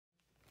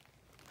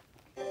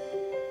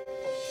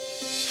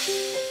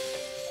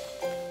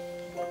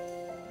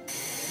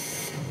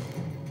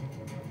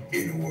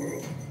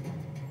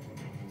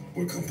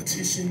where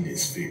competition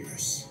is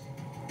fierce,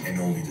 and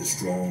only the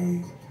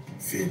strong,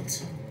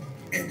 fit,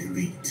 and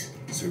elite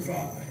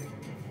survive.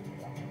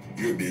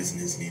 Your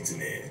business needs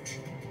an edge.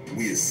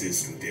 We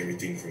assist with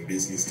everything from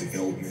business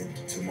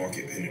development to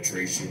market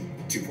penetration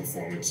to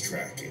performance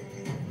tracking.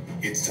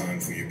 It's time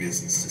for your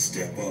business to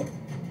step up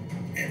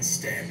and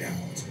stand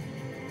out.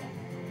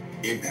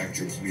 Impact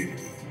your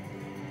community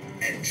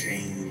and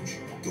change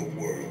the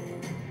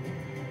world.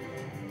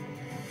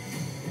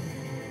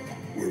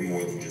 We're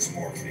more than just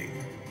marketing.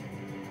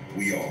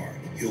 We are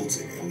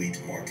Hylton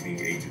Elite Marketing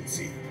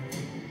Agency.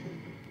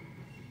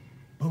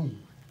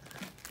 Boom.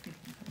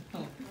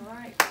 All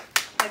right.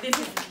 And this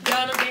is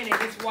Donovan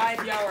and his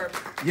wife. Y'all are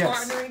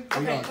partnering.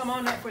 Okay, come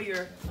on up for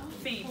your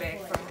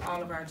feedback from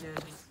all of our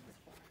judges.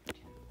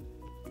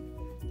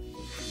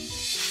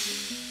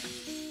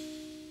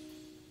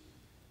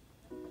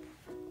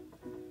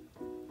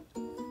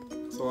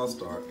 So I'll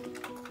start.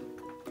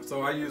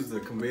 So I use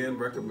the commend,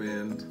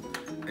 recommend,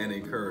 and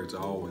encourage.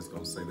 I'm always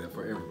going to say that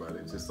for everybody,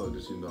 just so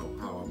that you know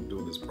how I'm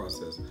doing this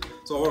process.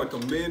 So I want to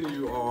commend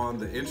you on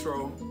the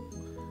intro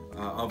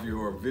of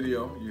your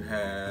video. You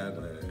had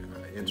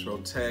an intro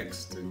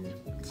text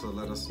to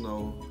let us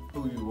know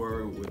who you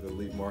were with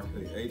Elite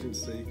Marketing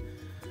Agency.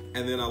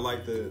 And then I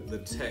like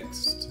the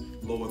text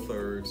lower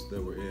thirds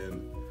that were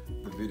in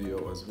the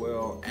video as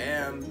well.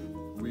 And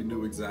we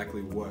knew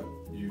exactly what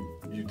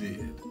you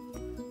did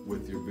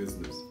with your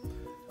business.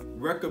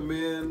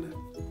 Recommend,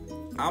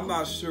 I'm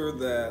not sure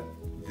that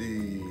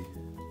the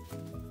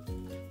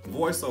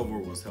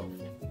voiceover was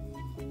helpful.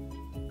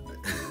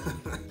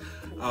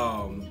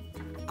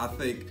 I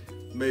think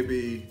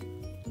maybe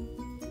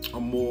a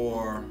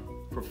more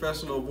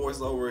professional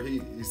voiceover,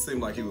 he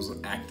seemed like he was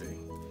acting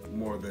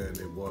more than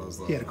it was.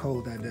 He had a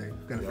cold that day.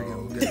 Gotta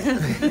forgive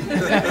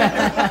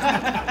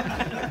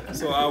him.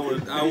 So I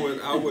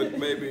would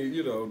maybe,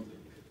 you know,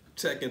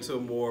 check into a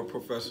more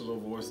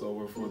professional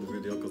voiceover for the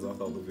video, because I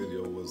thought the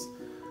video was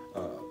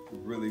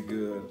really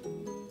good.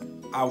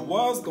 I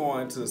was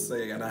going to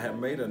say, and I had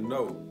made a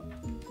note,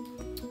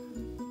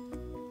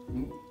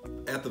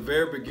 at the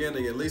very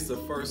beginning, at least the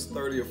first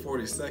 30 or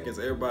 40 seconds,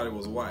 everybody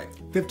was white.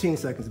 15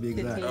 seconds to be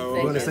exact.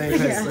 We're on the same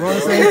page. We're on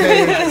the same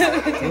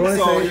page.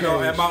 So, you know,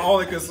 and my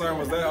only concern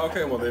was that,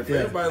 okay, well, if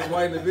everybody's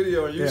white in the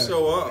video and you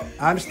show up.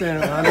 I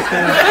understand.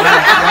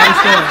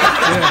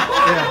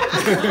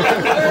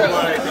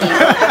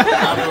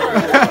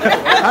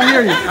 I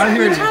hear you.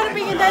 We're trying to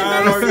bring in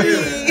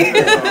diversity.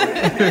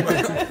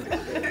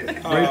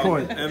 Great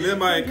point. And then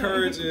my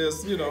encourage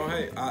is, you know,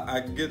 hey, I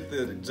get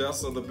the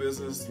gist of the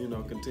business, you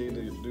know, continue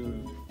to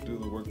do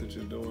the work that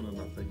you're doing, and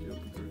I think you'll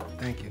be great.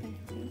 Thank you.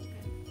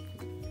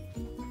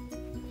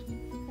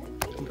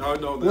 Oh,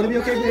 no. Would it be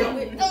okay, Dave?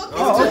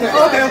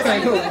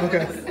 Okay, cool.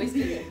 Okay.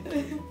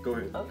 Go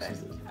ahead. Okay.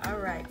 All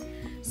right.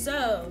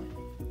 So,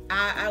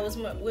 I was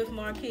with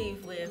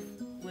Markeith with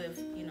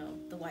you know,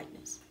 the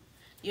whiteness.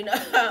 You know,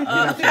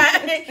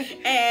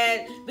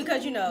 and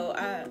because you know,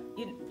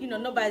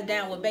 nobody's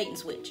down with bait and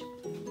switch.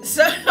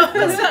 So,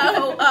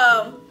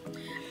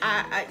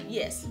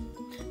 yes.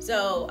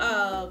 So,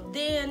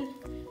 then,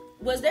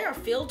 was there a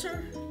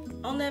filter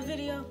on that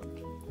video?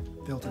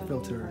 Filter.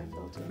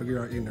 Forget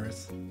our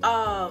ignorance.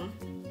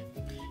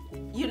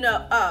 You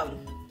know,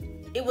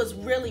 it was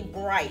really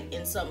bright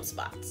in some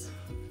spots.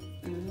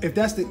 If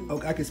that's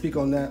I can speak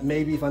on that.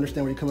 Maybe if I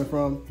understand where you're coming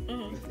from.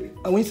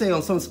 When you say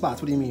on some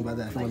spots, what do you mean by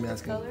that? If you want me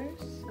asking. Colors?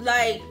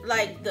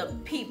 Like the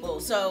people.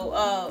 So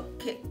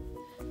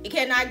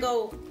can I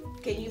go?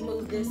 Can you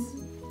move this?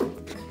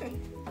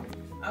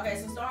 Okay,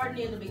 so starting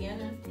near the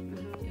beginning.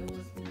 It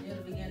was near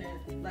the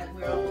beginning, like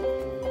we're on.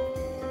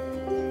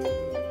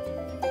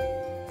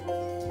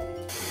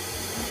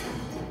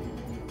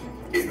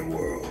 In a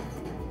world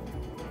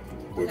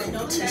where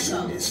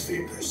competition is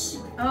fierce,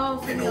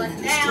 oh, so and like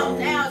only the strong,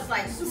 now it's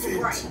like super fit,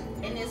 bright,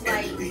 and it's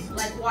and elite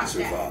like washed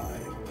out. survive.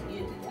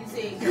 You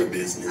see, Your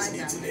business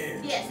needs an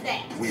edge. yes,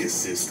 that. We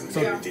assist with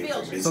So- everything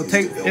from business So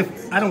take, development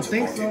if I don't to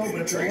think market so,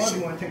 but if there was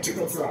penetration one, take to the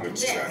filter out.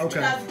 performance Yeah, tracking. Okay.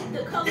 because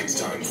the colors It's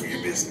time for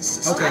your business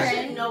to I start.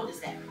 didn't notice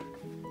that.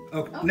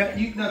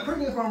 Okay. Now, correct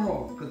me if I'm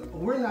wrong, because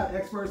we're not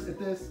experts at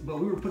this, but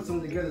we were putting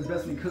something together as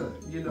best we could.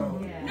 You know.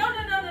 Yeah. No.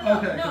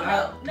 Okay,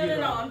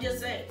 No. I'm just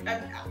saying.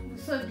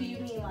 So do you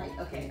mean like,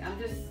 okay, I'm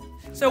just.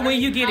 So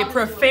when you get it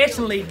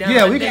professionally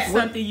done, that's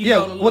something you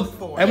go to look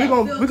for. And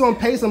we're gonna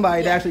pay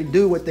somebody to actually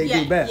do what they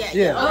do best.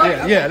 Okay.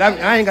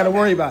 I ain't got to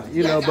worry about it,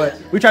 you know. But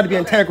we try to be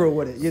integral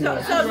with it, you know.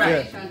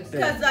 Right.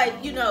 Because like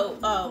you know,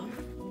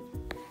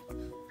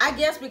 I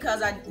guess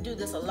because I do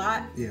this a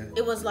lot. Yeah.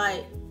 It was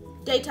like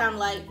daytime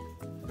light,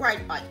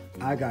 bright light.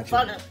 I got you.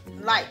 Front of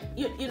light.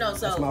 You know.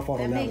 So that's my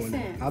fault on that makes one.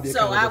 sense. I'll be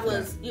so I accountable for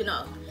was, you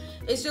know,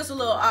 it's just a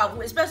little,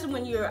 especially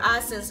when you're eye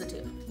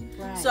sensitive.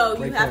 Right. So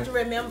Great you have point. to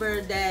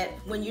remember that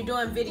when you're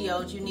doing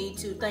videos, you need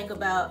to think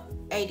about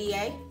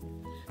ADA.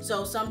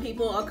 So some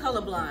people are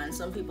colorblind,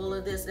 some people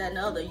are this, that, and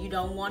the other. You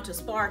don't want to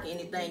spark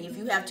anything. If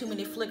you have too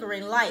many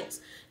flickering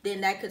lights,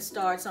 then that could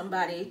start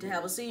somebody to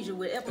have a seizure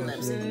with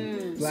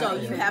epilepsy. So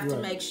you have to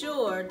make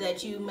sure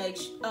that you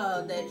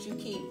that you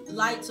keep,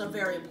 lights are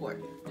very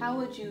important. How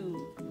would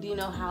you, do you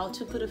know how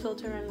to put a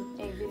filter in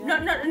a video?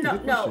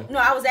 No,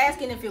 I was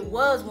asking if it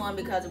was one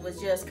because it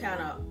was just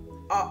kind of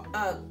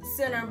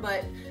center,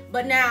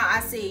 but now I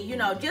see, you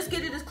know, just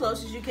get it as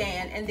close as you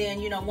can, and then,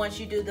 you know, once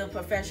you do the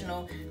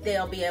professional,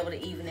 they'll be able to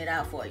even it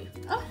out for you.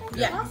 Okay.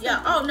 Yeah, awesome.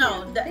 Yeah. Oh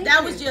no,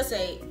 that was just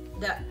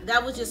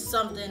that was just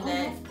something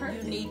that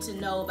you need to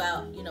know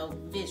about, you know,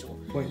 visual.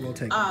 Point well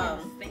taken.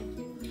 Thank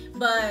you.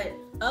 But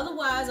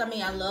otherwise, I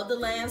mean, I love the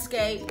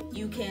landscape.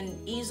 You can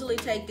easily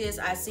take this.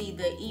 I see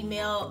the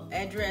email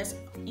address,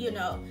 you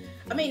know.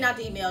 I mean, not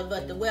the email,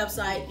 but the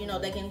website, you know,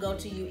 they can go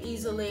to you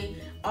easily.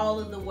 All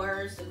of the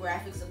words, the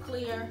graphics are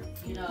clear,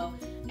 you know,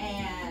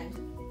 and,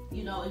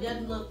 you know, it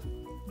doesn't look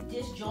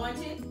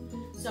disjointed.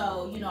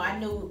 So, you know, I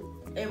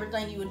knew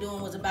everything you were doing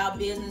was about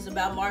business,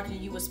 about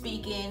marketing. You were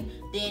speaking,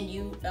 then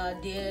you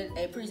did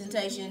a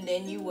presentation,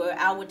 then you were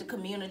out with the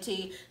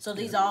community. So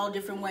these are all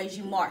different ways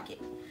you market.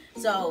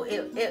 So,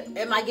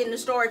 am I getting the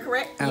story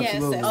correct?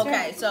 Absolutely. Yes.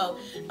 Okay, so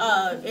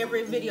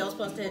every video is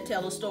supposed to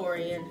tell a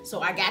story, and so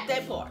I got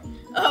that part.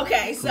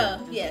 Okay, so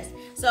yes.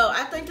 So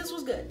I think this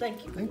was good.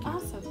 Thank you. Thank you.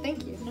 Awesome.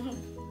 Thank you.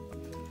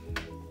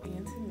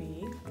 And to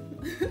me,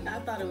 I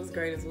thought it was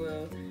great as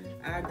well.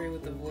 I agree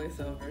with the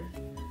voiceover.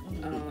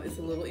 It's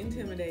a little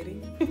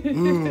intimidating.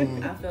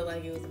 I felt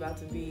like it was about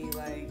to be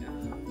like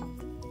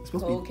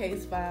cold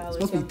case file.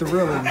 It's supposed to be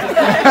thrilling.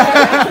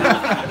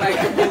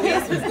 Like the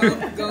police was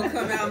gonna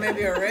come out,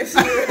 maybe arrest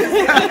you or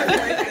something like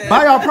that.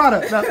 Buy our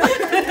product. No.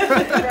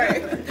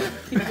 Right.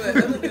 But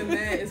other than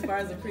that, as far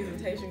as the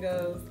presentation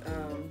goes,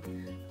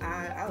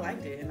 I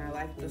liked it, and I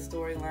liked the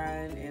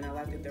storyline, and I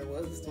liked that there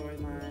was a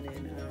storyline,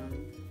 and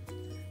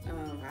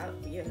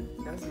yeah,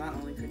 that's my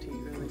only critique,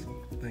 really.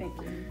 Thank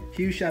you.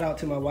 Huge shout out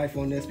to my wife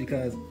on this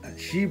because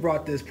she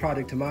brought this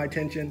project to my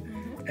attention,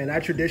 and I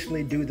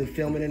traditionally do the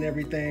filming and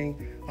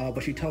everything,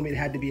 but she told me it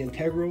had to be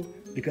integral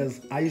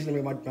because I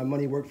usually make my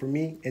money work for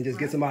me and just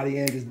get somebody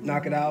in, just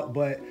knock it out.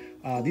 But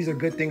these are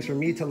good things for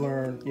me to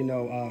learn, you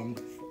know,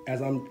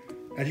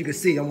 as you can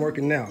see, I'm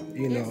working now,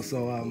 you know,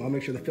 so I'll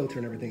make sure the filter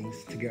and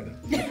everything's together.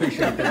 I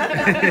appreciate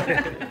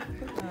that.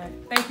 All right.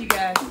 Thank you,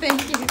 guys.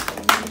 Thank you.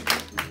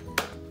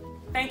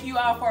 Thank you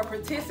all for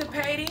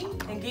participating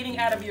and getting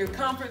out of your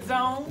comfort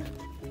zone.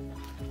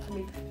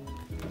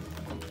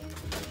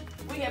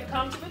 We have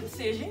come to a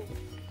decision,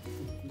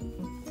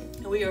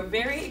 and we are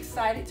very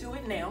excited to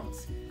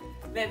announce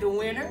that the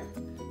winner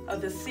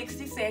of the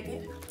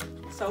 60-second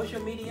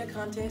social media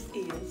contest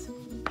is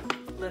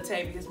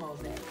Latavius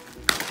Mosaic.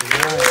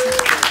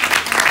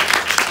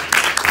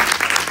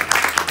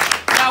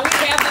 Now we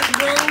have this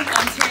room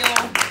until,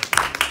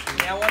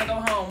 I want to go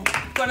home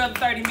for another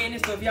 30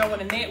 minutes, so if y'all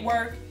want to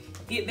network,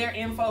 get their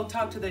info,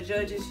 talk to the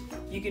judges,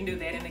 you can do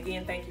that. And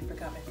again, thank you for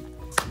coming.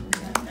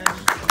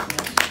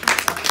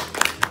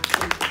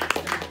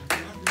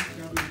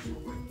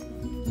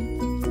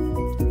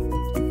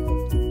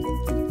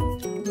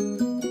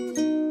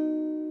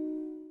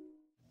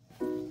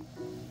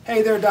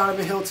 Hey there,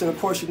 Donovan Hylton, of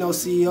course you know,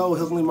 CEO of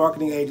Hylton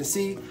Marketing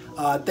Agency.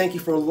 Thank you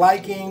for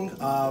liking,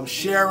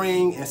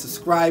 sharing, and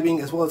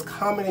subscribing, as well as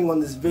commenting on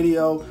this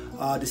video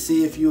to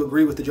see if you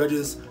agree with the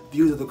judges'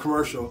 views of the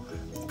commercial.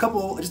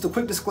 Just a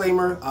quick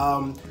disclaimer,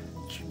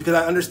 because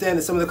I understand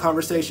that some of the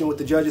conversation with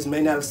the judges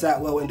may not have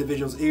sat well in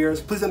individuals' ears.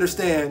 Please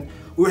understand,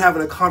 we were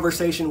having a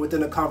conversation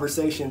within a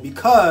conversation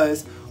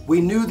because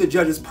we knew the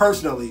judges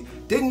personally.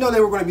 Didn't know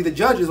they were going to be the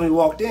judges when we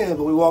walked in,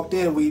 but when we walked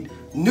in, we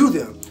knew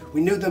them. We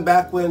knew them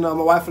back when my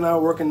wife and I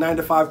were working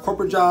 9-to-5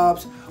 corporate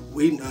jobs.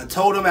 We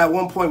told them at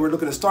one point we were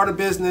looking to start a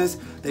business.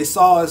 They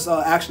saw us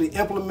actually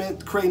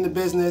implement creating the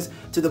business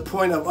to the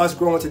point of us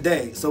growing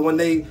today. So when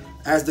they,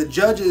 as the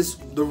judges,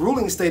 the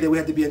ruling stated we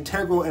had to be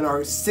integral in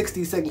our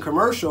 60-second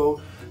commercial,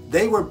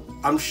 they were,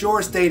 I'm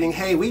sure, stating,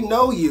 hey, we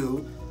know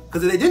you.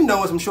 Because if they didn't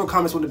know us, I'm sure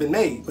comments would have been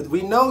made. But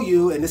we know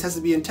you, and this has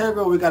to be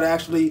integral. We got to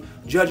actually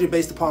judge it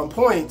based upon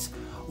points.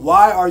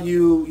 Why are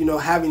you,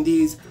 having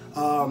these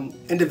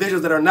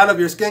individuals that are not of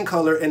your skin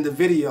color in the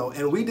video?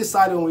 And we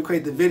decided when we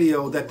created the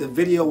video that the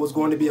video was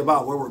going to be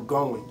about where we're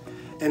going.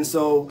 And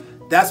so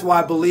that's why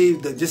I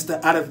believe that just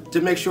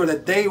to make sure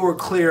that they were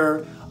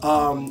clear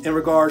in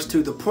regards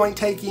to the point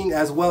taking,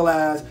 as well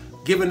as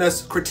giving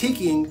us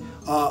critiquing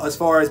as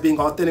far as being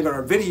authentic on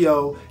our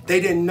video. They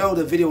didn't know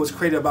the video was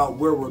created about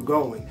where we're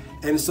going.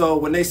 And so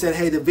when they said,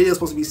 hey, the video is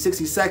supposed to be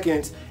 60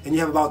 seconds and you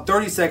have about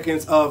 30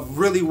 seconds of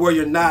really where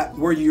you're not,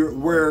 where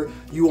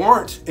you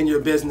aren't in your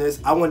business,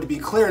 I wanted to be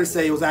clear to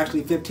say it was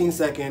actually 15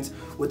 seconds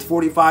with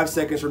 45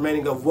 seconds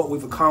remaining of what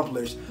we've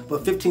accomplished,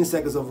 but 15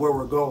 seconds of where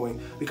we're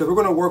going, because we're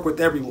going to work with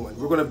everyone.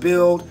 We're going to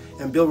build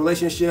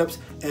relationships,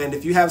 and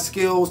if you have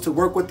skills to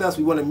work with us,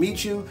 we want to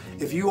meet you.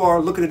 If you are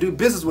looking to do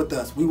business with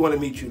us, we want to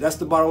meet you. That's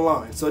the bottom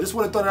line. So I just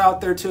want to throw that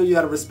out there to you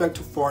out of respect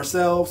for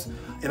ourselves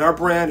and our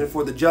brand and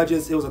for the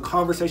judges. It was a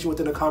conversation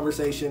within a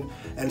conversation,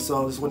 and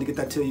so I just wanted to get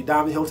that to you.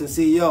 Diamond Hylton,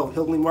 CEO,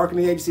 Hylton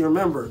Marketing Agency.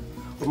 Remember,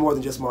 we're more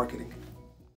than just marketing.